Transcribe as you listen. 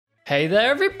Hey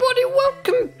there everybody,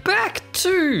 welcome back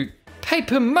to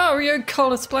Paper Mario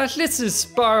Color Splash. This is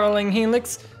Spiraling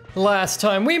Helix. Last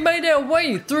time we made our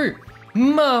way through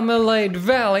Marmalade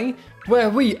Valley, where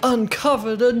we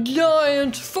uncovered a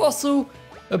giant fossil,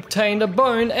 obtained a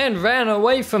bone, and ran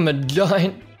away from a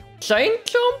giant chain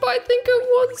chomp, I think it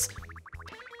was.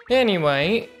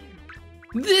 Anyway,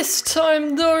 this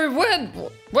time though,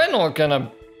 we're not gonna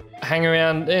hang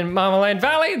around in Marmalade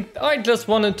Valley. I just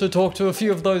wanted to talk to a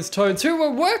few of those toads who were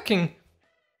working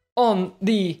on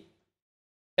the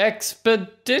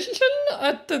expedition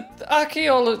at the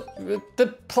the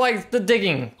place, the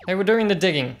digging. They were doing the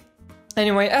digging.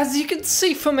 Anyway, as you can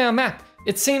see from our map,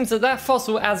 it seems that that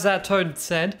fossil, as that toad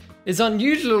said, is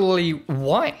unusually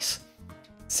white.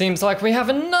 Seems like we have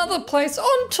another place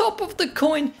on top of the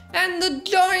coin and the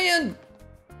giant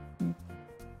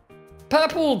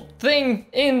purple thing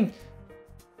in.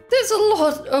 There's a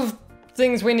lot of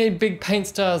things we need big paint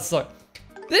stars though.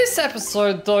 This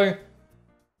episode though,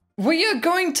 we are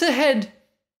going to head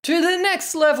to the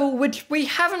next level, which we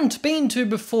haven't been to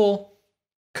before,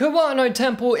 Kiwano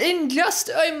Temple, in just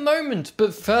a moment.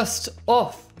 But first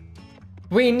off,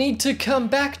 we need to come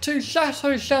back to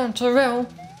Chateau Chanterelle,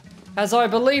 as I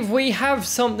believe we have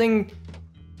something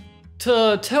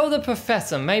to tell the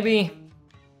professor, maybe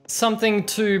something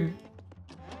to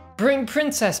bring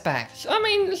Princess back. I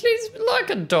mean, she's like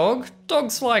a dog.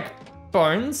 Dogs like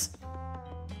bones.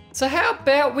 So how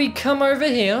about we come over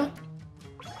here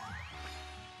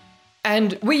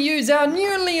and we use our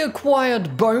newly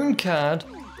acquired bone card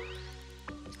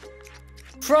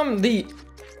from the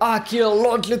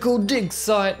archaeological dig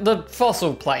site, the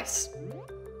fossil place.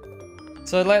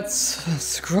 So let's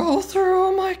scroll through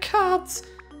all my cards.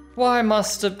 Why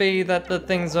must it be that the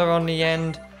things are on the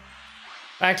end?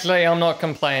 Actually, I'm not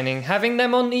complaining. Having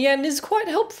them on the end is quite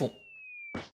helpful.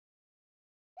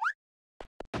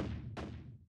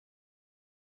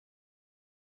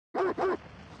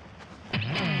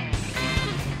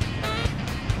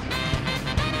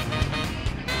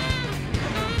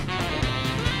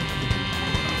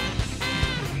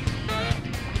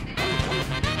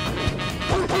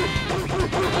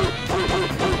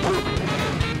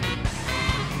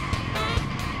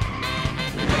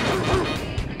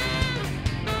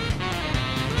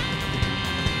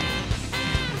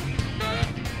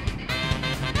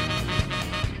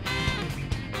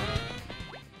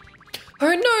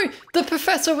 Oh no, the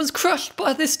professor was crushed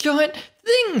by this giant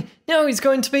thing. Now he's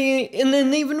going to be in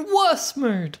an even worse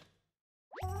mood.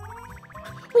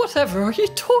 Whatever are you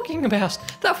talking about?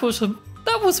 That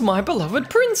was my beloved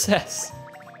princess.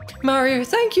 Mario,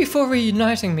 thank you for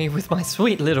reuniting me with my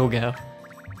sweet little girl.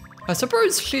 I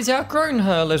suppose she's outgrown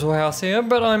her little house here,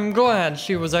 but I'm glad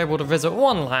she was able to visit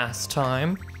one last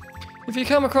time. If you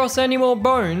come across any more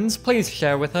bones, please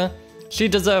share with her. She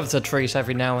deserves a treat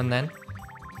every now and then.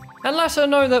 And let her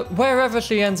know that wherever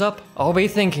she ends up, I'll be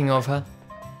thinking of her.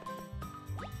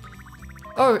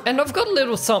 Oh, and I've got a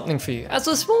little something for you. As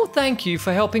a small thank you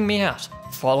for helping me out.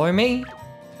 Follow me.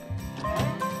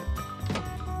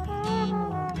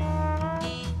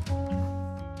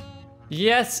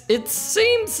 Yes, it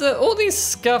seems that all these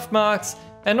scuff marks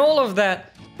and all of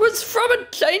that was from a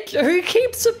chain who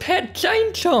keeps a pet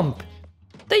chain chomp.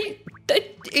 They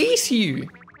eat you.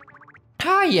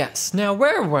 Ah yes, now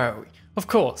where were we? Of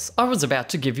course, I was about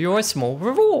to give you a small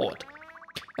reward.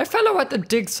 A fellow at the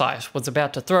dig site was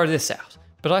about to throw this out,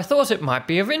 but I thought it might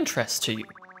be of interest to you.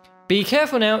 Be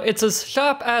careful now, it's as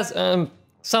sharp as,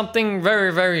 something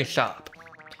very, very sharp.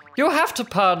 You'll have to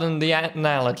pardon the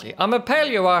analogy. I'm a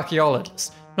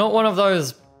paleoarchaeologist, not one of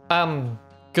those,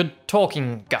 good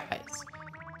talking guys.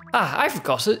 Ah, I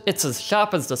forgot it. It's as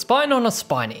sharp as the spine on a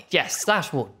spiny. Yes,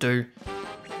 that will do.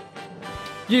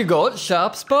 You got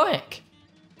sharp spike.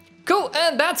 Cool,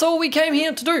 and that's all we came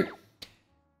here to do.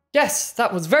 Yes,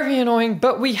 that was very annoying,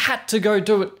 but we had to go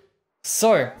do it.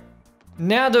 So,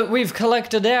 now that we've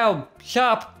collected our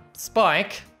sharp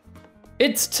spike,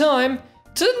 it's time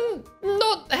to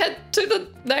not head to the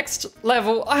next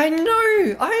level. I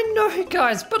know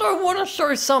guys, but I want to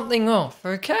show something off,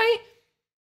 okay?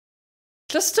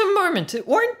 Just a moment, it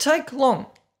won't take long.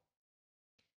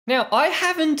 Now, I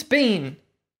haven't been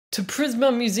to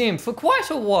Prisma Museum for quite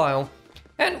a while,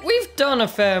 and we've done a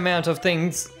fair amount of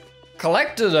things,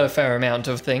 collected a fair amount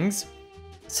of things.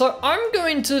 So I'm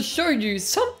going to show you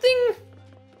something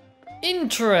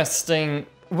interesting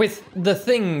with the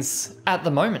things at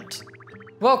the moment.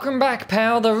 Welcome back,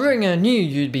 pal. The ringer knew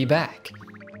you'd be back.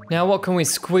 Now what can we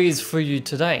squeeze for you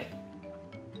today?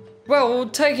 Well,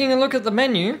 taking a look at the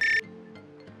menu,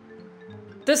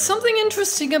 there's something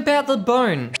interesting about the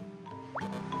bone.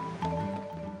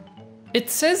 It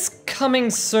says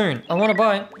coming soon. I want to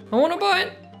buy it. I want to buy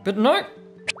it. But no,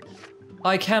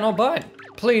 I cannot buy it.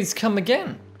 Please come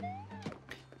again.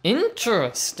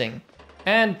 Interesting.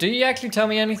 And do you actually tell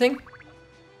me anything?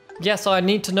 Yes, I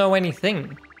need to know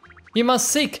anything. You must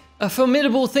seek a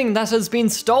formidable thing that has been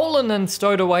stolen and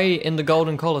stowed away in the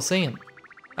Golden Colosseum.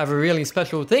 I have a really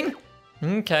special thing?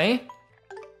 Okay.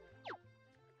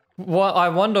 Well, I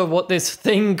wonder what this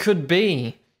thing could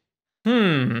be.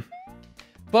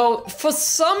 Well, for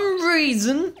some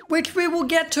reason, which we will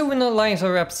get to in a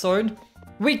later episode,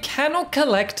 we cannot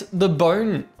collect the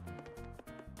bone.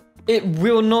 It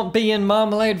will not be in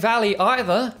Marmalade Valley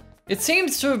either. It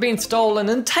seems to have been stolen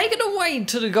and taken away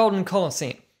to the Golden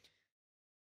Colosseum.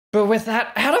 But with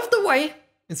that out of the way,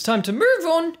 it's time to move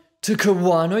on to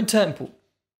Kiwano Temple.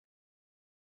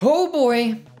 Oh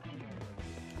boy.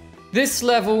 This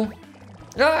level.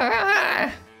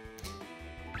 Yeah.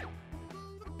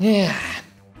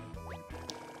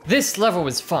 This level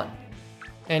was fun.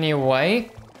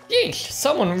 Anyway, yeesh,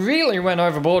 someone really went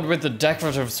overboard with the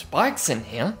decorative spikes in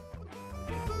here.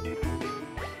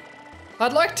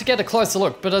 I'd like to get a closer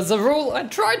look, but as a rule, I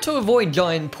try to avoid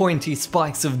giant pointy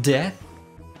spikes of death.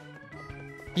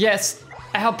 Yes,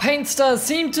 our paint stars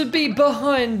seem to be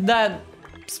behind that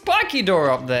spiky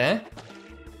door up there.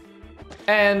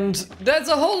 And there's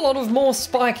a whole lot of more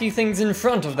spiky things in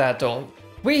front of that door.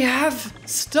 We have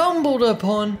stumbled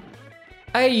upon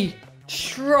a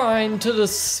shrine to the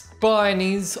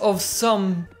spinies of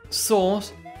some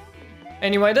sort.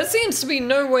 Anyway, there seems to be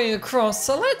no way across,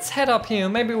 so let's head up here.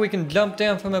 Maybe we can jump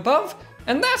down from above.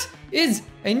 And that is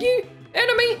a new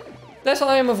enemy that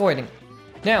I am avoiding.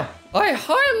 Now, I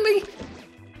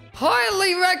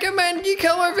highly recommend you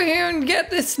come over here and get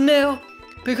this now.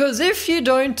 Because if you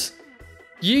don't,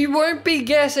 you won't be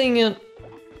getting it.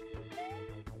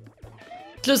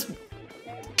 Just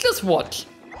watch.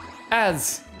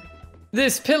 As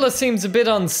this pillar seems a bit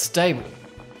unstable.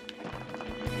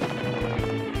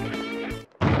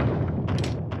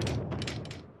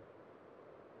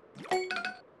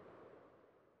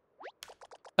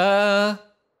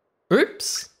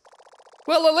 Oops.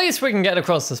 Well, at least we can get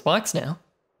across the spikes now.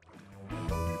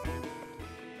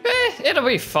 It'll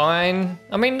be fine.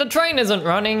 I mean, the train isn't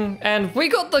running, and we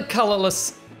got the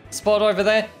colorless spot over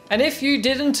there. And if you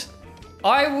didn't,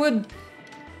 I would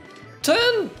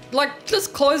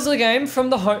just close the game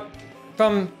from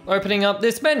from opening up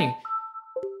this menu.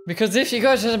 Because if you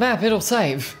go to the map, it'll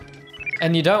save.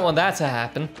 And you don't want that to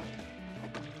happen.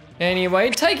 Anyway,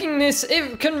 taking this,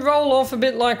 it can roll off a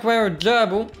bit like we're a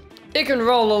gerbil. It can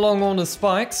roll along all the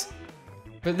spikes.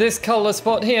 But this color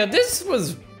spot here, this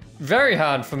was very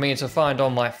hard for me to find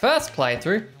on my first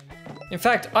playthrough. In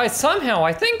fact, I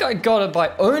think I got it by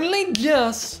only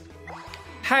just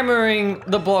hammering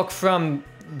the block from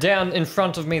down in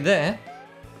front of me there.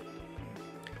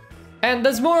 And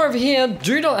there's more over here.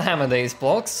 Do not hammer these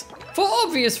blocks for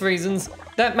obvious reasons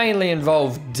that mainly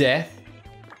involve death.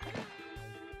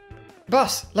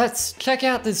 But let's check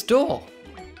out this door.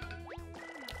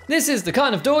 This is the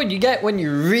kind of door you get when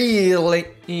you're really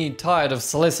tired of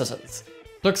solicitors.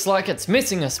 Looks like it's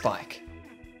missing a spike.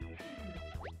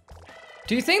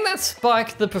 Do you think that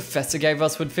spike the professor gave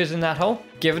us would fit in that hole?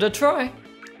 Give it a try.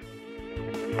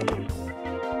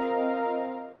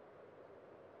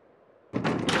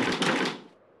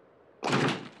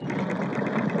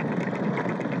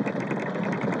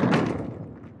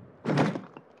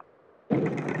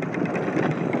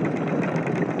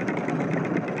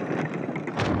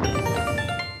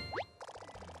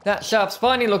 That sharp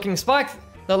spiny looking spike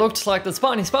that looked like the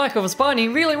spiny spike of a spiny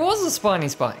really was a spiny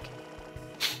spike.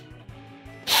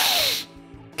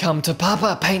 Come to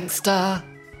Papa, Paint Star.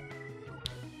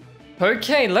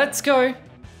 Okay, let's go.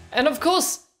 And of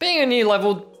course, being a new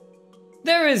level,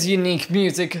 there is unique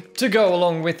music to go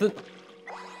along with it.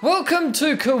 Welcome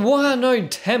to Kiwano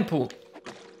Temple.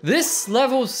 This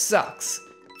level sucks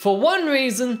for one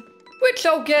reason, which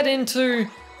I'll get into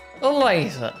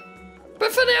later.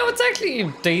 But for now, it's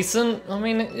actually decent. I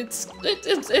mean, it's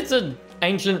an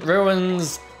ancient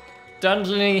ruins,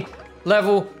 dungeony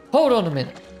level. Hold on a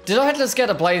minute. Did I just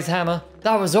get a blaze hammer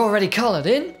that was already colored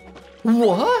in?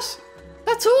 What?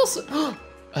 That's awesome.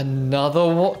 Another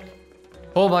one.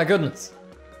 Oh my goodness.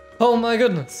 Oh my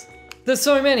goodness. There's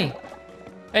so many.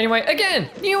 Anyway,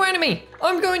 again, new enemy.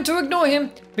 I'm going to ignore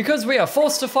him because we are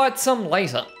forced to fight some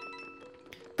later.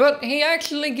 But he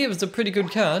actually gives a pretty good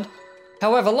card.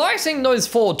 However, lighting those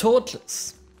 4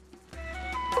 torches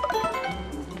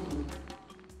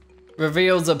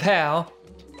reveals a power.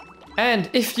 And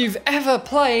if you've ever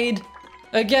played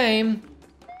a game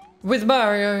with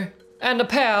Mario and a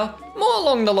power more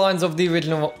along the lines of the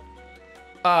original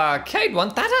arcade one,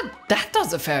 that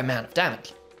does a fair amount of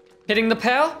damage. Hitting the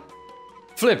power,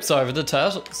 flips over the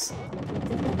turtles.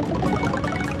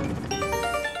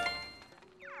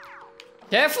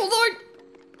 Careful though,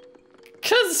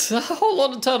 because a whole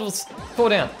lot of turtles fall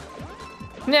down.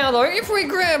 Now though, if we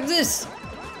grab this,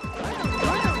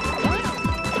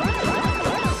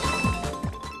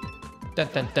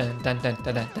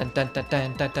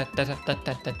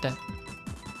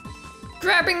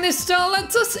 grabbing this star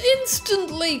lets us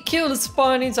instantly kill the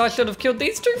spinies. I should have killed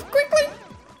these two quickly.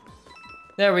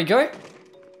 There we go.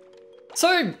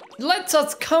 So, lets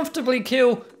us comfortably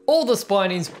kill all the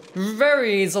spinies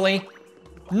very easily.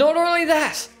 Not only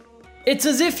that, it's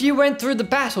as if you went through the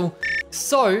battle,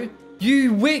 so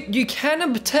you can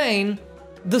obtain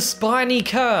the spiny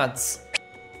cards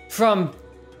from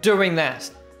doing that.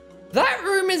 That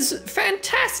room is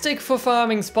fantastic for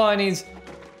farming spinies,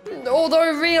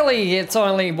 although really it's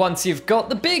only once you've got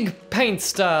the big paint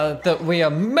star that we are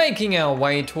making our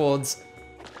way towards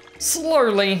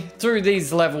slowly through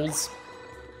these levels.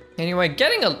 Anyway,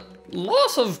 getting a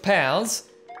lot of powers.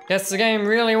 Guess the game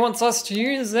really wants us to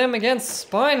use them against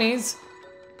spinies.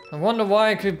 I wonder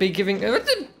why it could be giving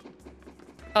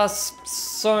us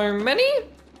so many.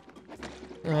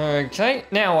 Okay,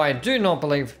 now I do not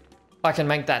believe I can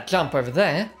make that jump over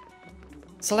there.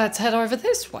 So let's head over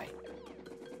this way.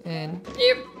 And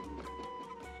yep.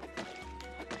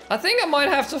 I think I might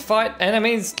have to fight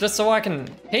enemies just so I can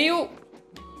heal.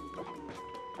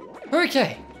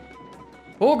 Okay,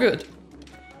 all good.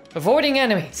 Avoiding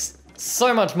enemies,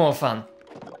 so much more fun.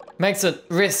 Makes it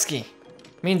risky.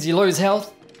 Means you lose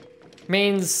health.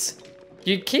 Means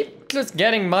you keep just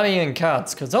getting money and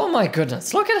cards, because oh my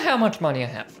goodness, look at how much money I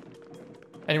have.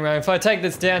 Anyway, if I take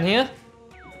this down here,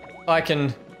 I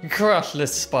can crush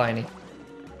this spiny.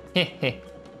 Anyway,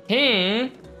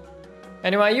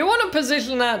 you want to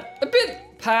position that a bit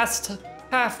past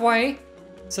halfway,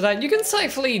 so that you can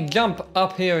safely jump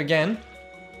up here again.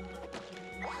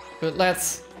 But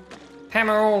let's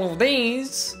hammer all of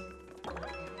these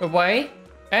away.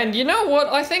 And you know what?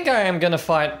 I think I am gonna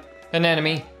fight an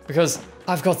enemy because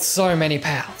I've got so many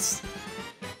pals.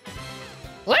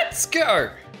 Let's go!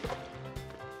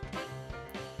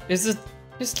 It's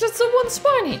just the one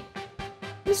spiny.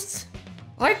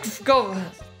 I've got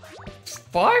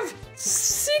 5,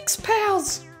 6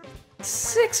 pals.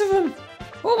 6 of them.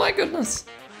 Oh my goodness.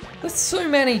 That's so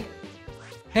many.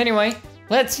 Anyway,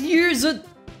 let's use it.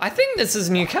 I think this is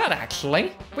a new card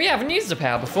actually. We haven't used a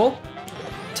power before.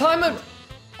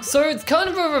 So it's kind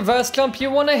of a reverse jump.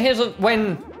 You want to hit it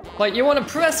when, like you want to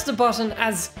press the button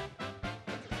as,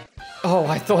 oh,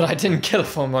 I thought I didn't kill it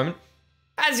for a moment.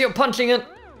 As you're punching it.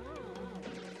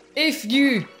 If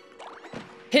you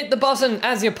hit the button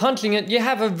as you're punching it, you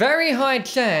have a very high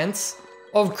chance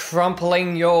of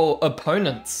crumpling your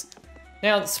opponents.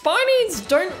 Now, spinies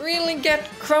don't really get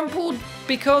crumpled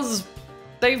because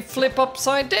they flip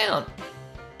upside down.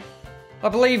 I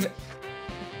believe,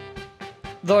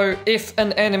 though, if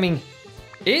an enemy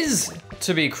is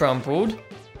to be crumpled,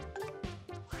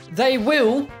 they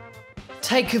will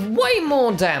take way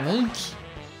more damage.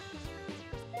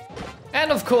 And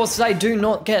of course, they do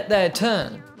not get their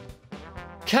turn.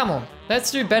 Come on, let's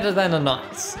do better than a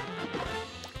nice.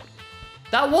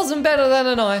 That wasn't better than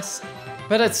a nice,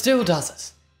 but it still does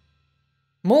it.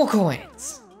 More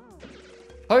coins.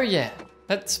 Oh yeah,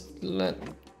 let's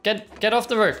get off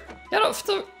the roof. Get off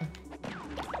the...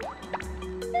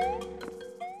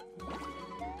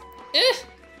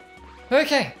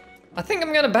 Okay, I think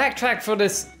I'm gonna backtrack for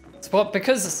this spot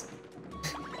because...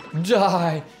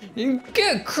 Die.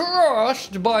 Get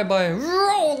crushed by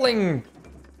rolling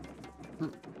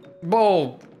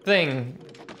ball thing.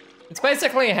 It's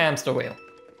basically a hamster wheel.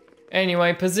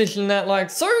 Anyway, position that like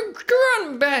so,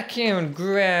 run back here and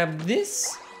grab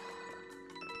this.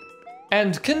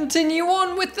 And continue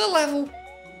on with the level.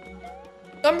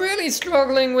 I'm really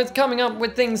struggling with coming up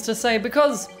with things to say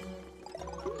because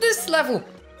this level,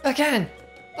 again,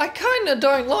 I kinda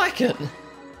don't like it.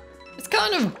 It's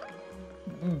kind of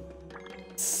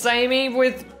samey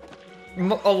with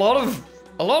a lot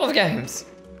of games.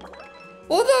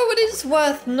 Although it is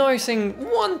worth noting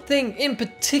one thing in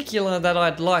particular that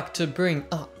I'd like to bring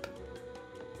up.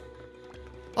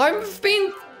 I've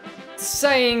been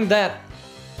saying that...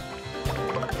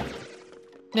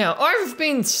 Now, I've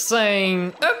been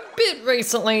saying a bit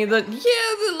recently that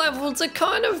yeah, the levels are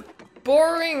kind of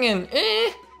boring and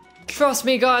eh. Trust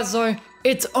me guys though,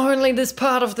 it's only this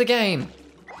part of the game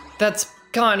that's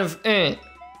kind of eh.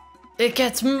 It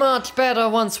gets much better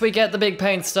once we get the big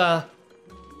paint star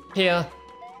here.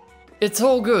 It's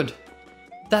all good.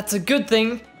 That's a good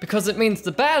thing because it means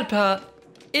the bad part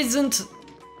isn't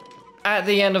at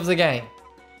the end of the game.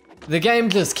 The game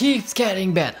just keeps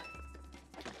getting better.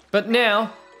 But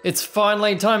now, it's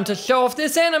finally time to show off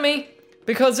this enemy,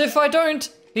 because if I don't,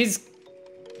 he's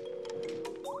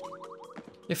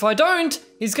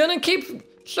gonna keep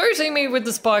shooting me with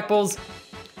the spike balls,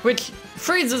 which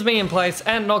freezes me in place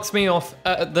and knocks me off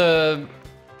the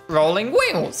rolling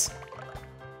wheels.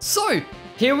 So,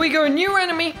 here we go, new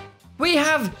enemy. We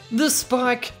have the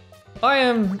spike. I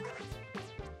am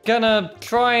gonna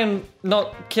try and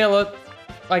not kill it,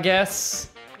 I guess,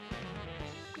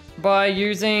 by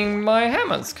using my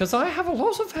hammers, because I have a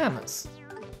lot of hammers.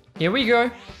 Here we go,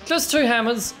 just 2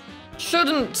 hammers.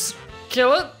 Shouldn't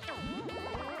kill it.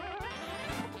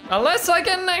 Unless I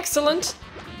get an excellent.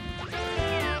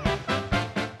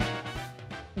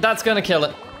 That's gonna kill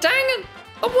it. Dang it,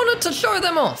 I wanted to show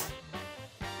them off.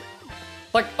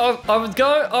 Like, I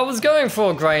was going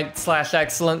for a great /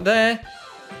 excellent there.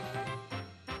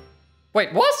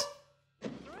 Wait, what?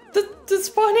 The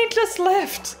Spiny just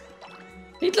left.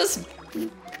 He just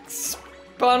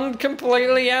spun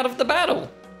completely out of the battle.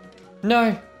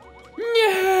 No.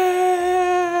 No!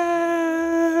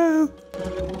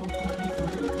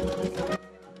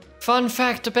 Fun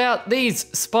fact about these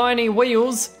spiny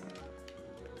wheels.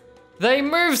 They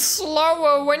move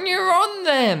slower when you're on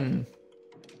them.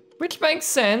 Which makes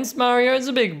sense, Mario's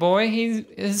a big boy.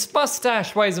 His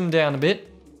mustache weighs him down a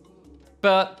bit.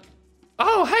 But,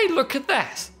 oh hey, look at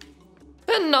that.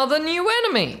 Another new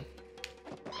enemy.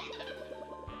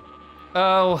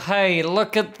 Oh hey,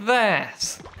 look at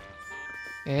that.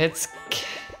 It's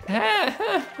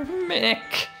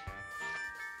Kamek.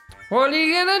 What are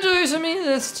you gonna do to me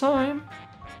this time?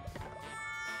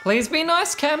 Please be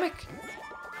nice, Kamek.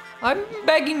 I'm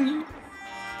begging you.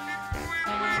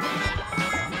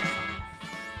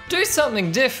 Do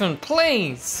something different,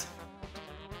 please.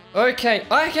 Okay,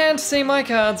 I can't see my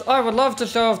cards. I would love to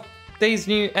show off these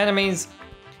new enemies,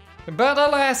 but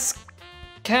alas,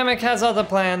 Kamek has other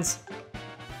plans.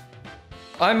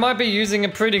 I might be using a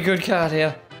pretty good card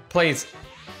here. Please.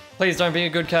 Please don't be a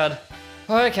good card.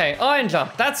 Okay, Iron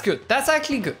Jump. That's good. That's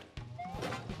actually good.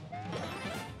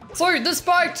 So, the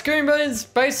spiked Goomba is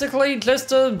basically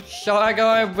just a shy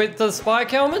guy with the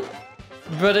spike helmet,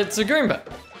 but it's a Goomba.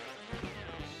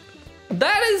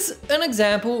 That is an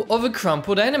example of a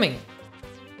crumpled enemy.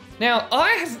 Now,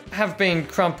 I have been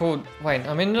crumpled. Wait,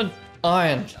 I'm in the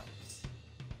Iron Jumps.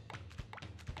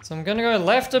 So I'm gonna go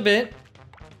left a bit,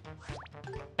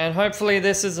 and hopefully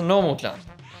this is a normal jump.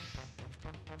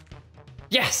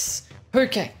 Yes!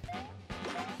 Okay.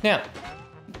 Now,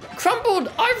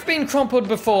 crumpled, I've been crumpled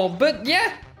before, but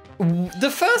yeah, the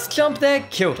first jump there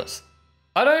killed us.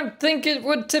 I don't think it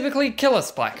would typically kill a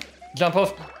spike. Jump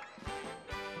off.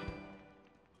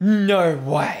 No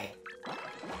way.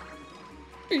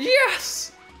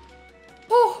 Yes!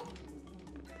 Oh.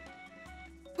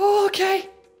 Oh, okay.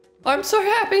 I'm so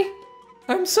happy.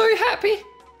 I'm so happy.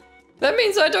 That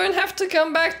means I don't have to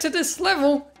come back to this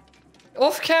level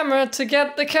off camera to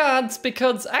get the cards,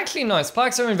 because actually no,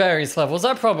 spikes are in various levels.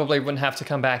 I probably wouldn't have to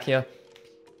come back here.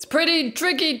 It's pretty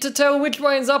tricky to tell which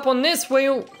way is up on this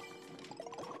wheel.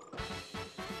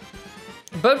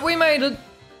 But we made it.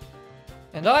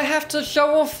 And I have to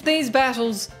show off these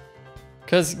battles,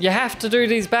 because you have to do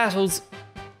these battles.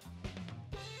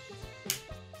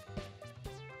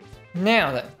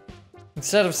 Now then,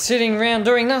 instead of sitting around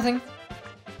doing nothing,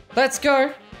 let's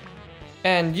go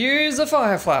and use a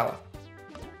fire flower.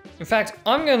 In fact,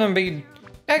 I'm gonna be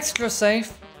extra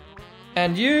safe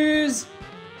and use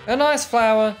a nice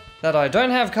flower that I don't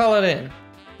have colored in.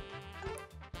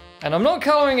 And I'm not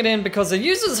coloring it in because it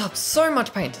uses up so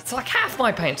much paint. It's like half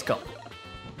my paint's gone.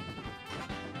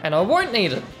 And I won't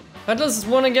need it. I just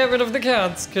want to get rid of the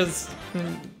cards because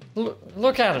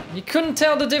look at it. You couldn't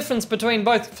tell the difference between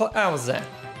both flowers there.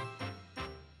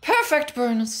 Perfect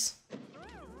bonus.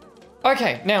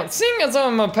 Okay, now seeing as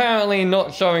I'm apparently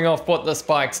not showing off what the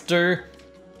spikes do,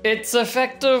 it's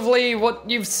effectively what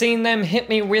you've seen them hit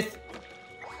me with,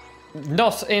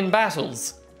 not in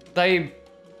battles. They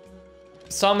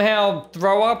somehow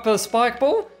throw up a spike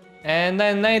ball and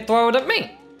then they throw it at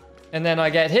me. And then I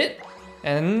get hit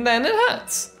and then it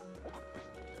hurts.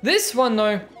 This one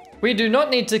though, we do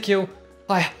not need to kill.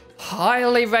 I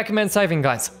highly recommend saving,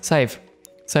 guys. Save.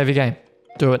 Save your game.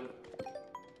 Do it.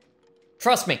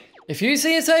 Trust me, if you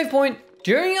see a save point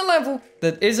during a level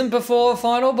that isn't before a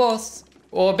final boss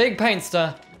or a big paint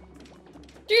star,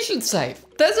 you should save.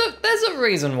 There's a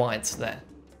reason why it's there.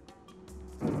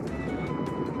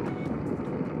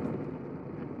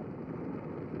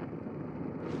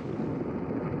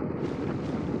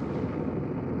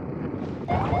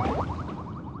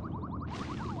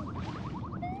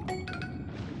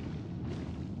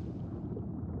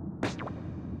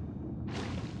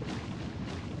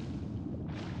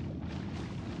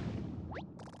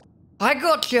 I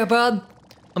got you, bud.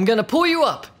 I'm gonna pull you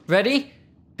up. Ready?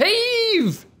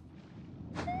 Heave!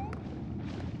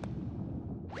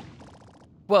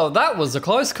 Well, that was a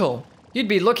close call. You'd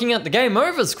be looking at the game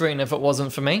over screen if it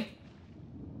wasn't for me.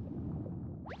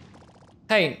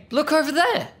 Hey, look over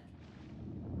there.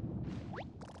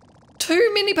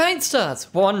 2 mini paint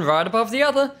stars, one right above the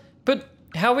other. But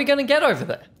how are we gonna get over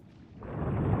there?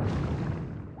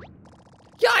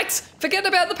 Yikes! Forget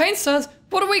about the paint stars.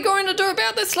 What are we going to do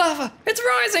about this lava? It's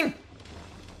rising!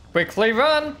 Quickly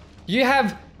run. You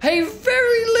have a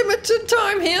very limited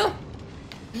time here.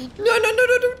 No.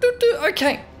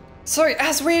 Okay. So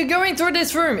as we're going through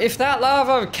this room, if that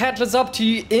lava catches up to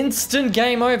you, instant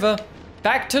game over.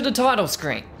 Back to the title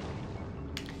screen.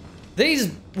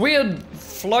 These weird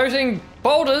floating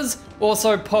boulders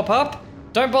also pop up.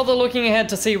 Don't bother looking ahead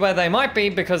to see where they might be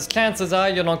because chances are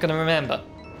you're not going to remember.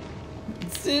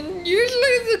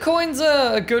 Usually the coins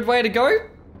are a good way to go,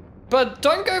 but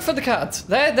don't go for the cards.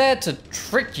 They're there to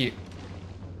trick you.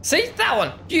 See, that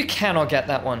one. You cannot get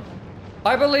that one.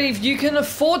 I believe you can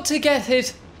afford to get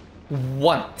hit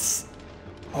once.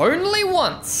 Only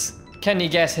once can you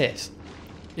get hit.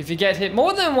 If you get hit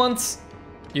more than once,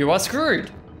 you are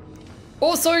screwed.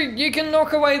 Also, you can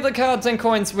knock away the cards and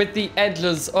coins with the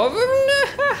edges of...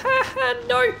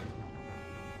 No.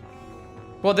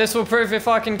 Well, this will prove if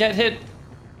I can get hit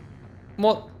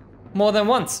more than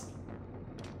once.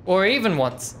 Or even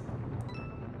once.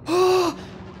 Oh,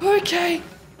 okay.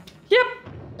 Yep,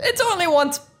 it's only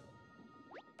once.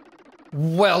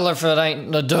 Well, if it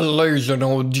ain't the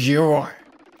delusional duo.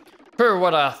 Who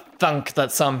would have thunk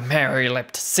that some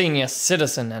merry-lipped senior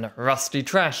citizen and a rusty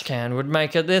trash can would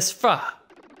make it this far?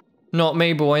 Not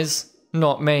me, boys.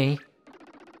 Not me.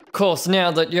 Of course, now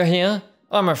that you're here,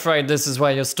 I'm afraid this is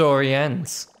where your story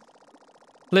ends.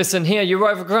 Listen here, you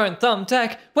overgrown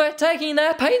thumbtack. We're taking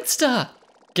that paint star.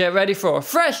 Get ready for a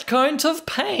fresh count of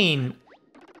pain.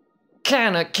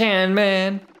 Can,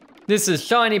 man. This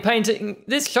shiny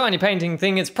painting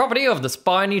thing is property of the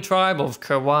spiny tribe of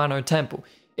Kiwano Temple.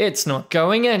 It's not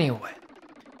going anywhere.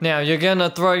 Now, you're gonna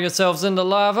throw yourselves into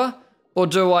lava, or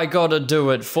do I gotta do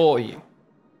it for you?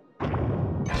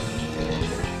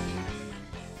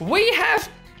 We have,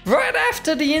 right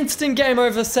after the instant game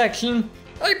over section,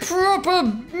 a proper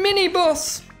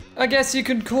mini-boss, I guess you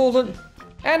could call it.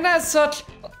 And as such,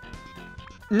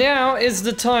 now is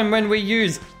the time when we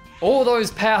use all those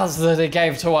powers that it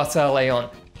gave to us early on.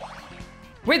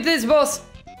 With this boss,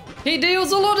 he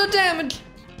deals a lot of damage.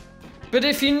 But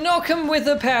if you knock him with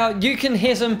a power, you can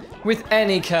hit him with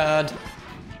any card.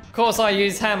 Of course, I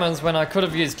use hammers when I could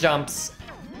have used jumps.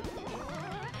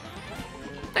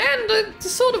 And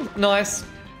sort of nice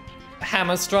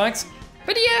hammer strikes.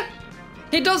 But yeah,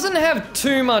 he doesn't have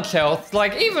too much health.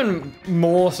 Like, even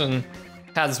Morton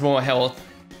has more health.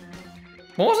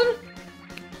 Morton?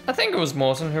 I think it was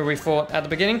Morton who we fought at the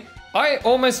beginning. I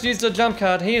almost used a jump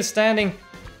card. He is standing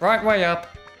right way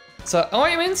up. So I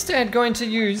am instead going to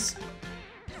use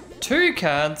 2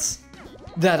 cards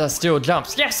that are still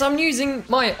jumps. Yes, I'm using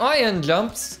my iron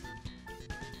jumps.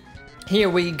 Here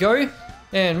we go.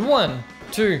 And 1,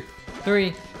 2,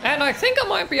 3. And I think I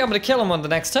might be able to kill him on the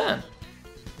next turn.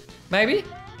 Maybe?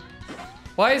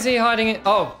 Why is he hiding it?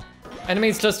 Oh,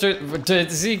 enemies just do...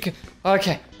 Does he...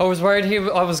 Okay, I was worried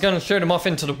I was going to shoot him off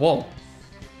into the wall.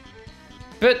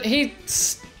 But he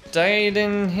stayed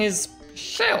in his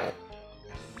shell.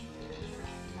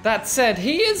 That said,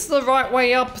 he is the right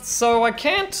way up, so I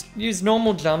can't use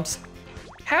normal jumps.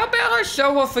 How about I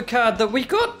show off a card that we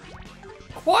got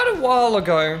quite a while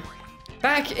ago,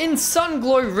 back in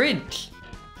Sunglow Ridge.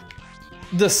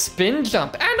 The spin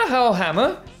jump and a hurl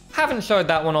hammer. Haven't showed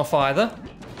that one off either.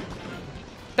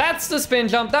 That's the spin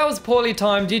jump, that was poorly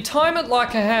timed. You time it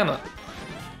like a hammer.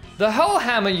 The hurl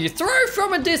hammer you throw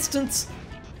from a distance,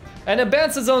 and it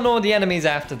bounces on all the enemies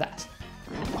after that.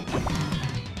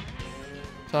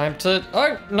 Time to...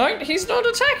 Oh, no, he's not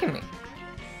attacking me.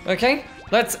 Okay,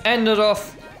 let's end it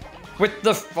off with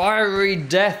the fiery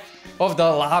death of the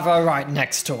lava right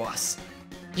next to us.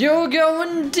 You're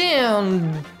going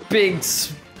down, big...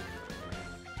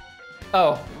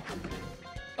 Oh.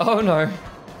 Oh no.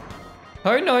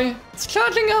 Oh no, it's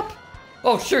charging up.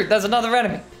 Oh shoot, there's another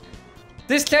enemy.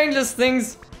 This changes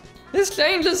things. This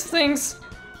changes things.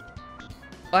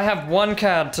 I have 1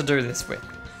 card to do this with.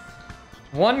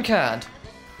 1 card.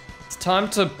 It's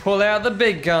time to pull out the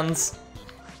big guns.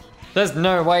 There's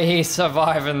no way he's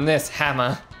surviving this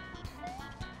hammer.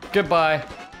 Goodbye,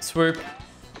 Swoop.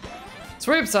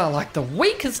 Swoops are like the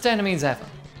weakest enemies ever.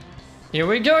 Here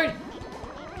we go.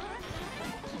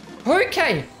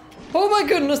 Okay, Oh my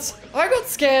goodness, I got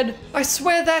scared. I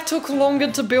swear that took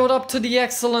longer to build up to the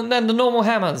excellent than the normal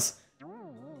hammers.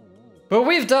 But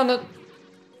we've done it.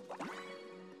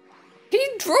 He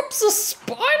drops a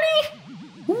spiny?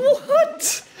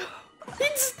 What?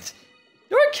 It's...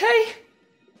 Okay.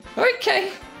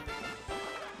 Okay.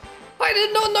 I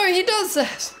did not know he does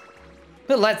that.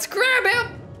 But let's grab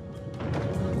him.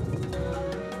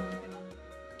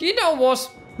 You know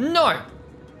what? No.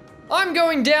 I'm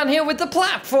going down here with the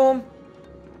platform.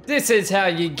 This is how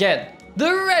you get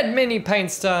the red mini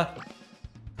paint star.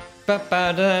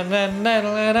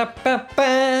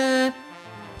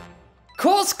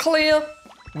 Course clear.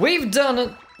 We've done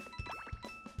it.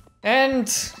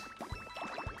 And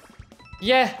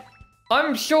yeah,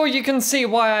 I'm sure you can see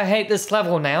why I hate this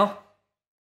level now.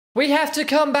 We have to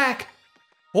come back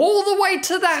all the way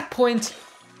to that point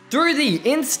through the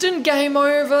instant game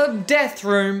over death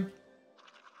room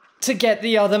to get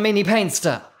the other mini paint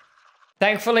star.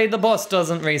 Thankfully the boss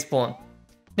doesn't respawn.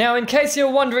 Now in case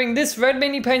you're wondering, this red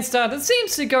mini paint star that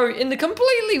seems to go in the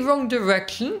completely wrong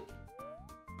direction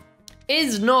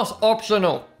is not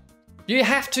optional. You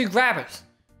have to grab it.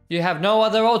 You have no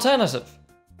other alternative.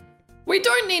 We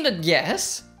don't need it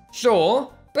yet,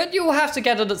 sure, but you'll have to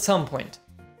get it at some point.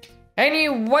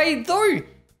 Anyway though,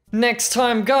 next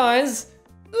time guys,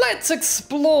 let's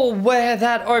explore where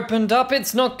that opened up.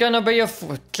 It's not gonna be a...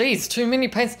 Geez, too many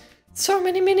paints. So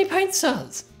many mini paint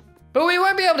stars. But we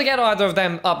won't be able to get either of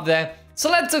them up there. So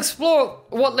let's explore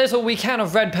what little we can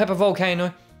of Red Pepper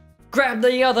Volcano. Grab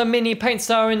the other mini paint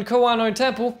star in Kiwano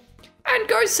Temple. And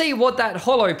go see what that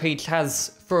Hollow Peach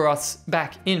has for us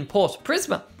back in Port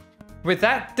Prisma. With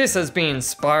that, this has been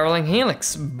Spiraling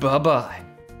Helix. Bye-bye.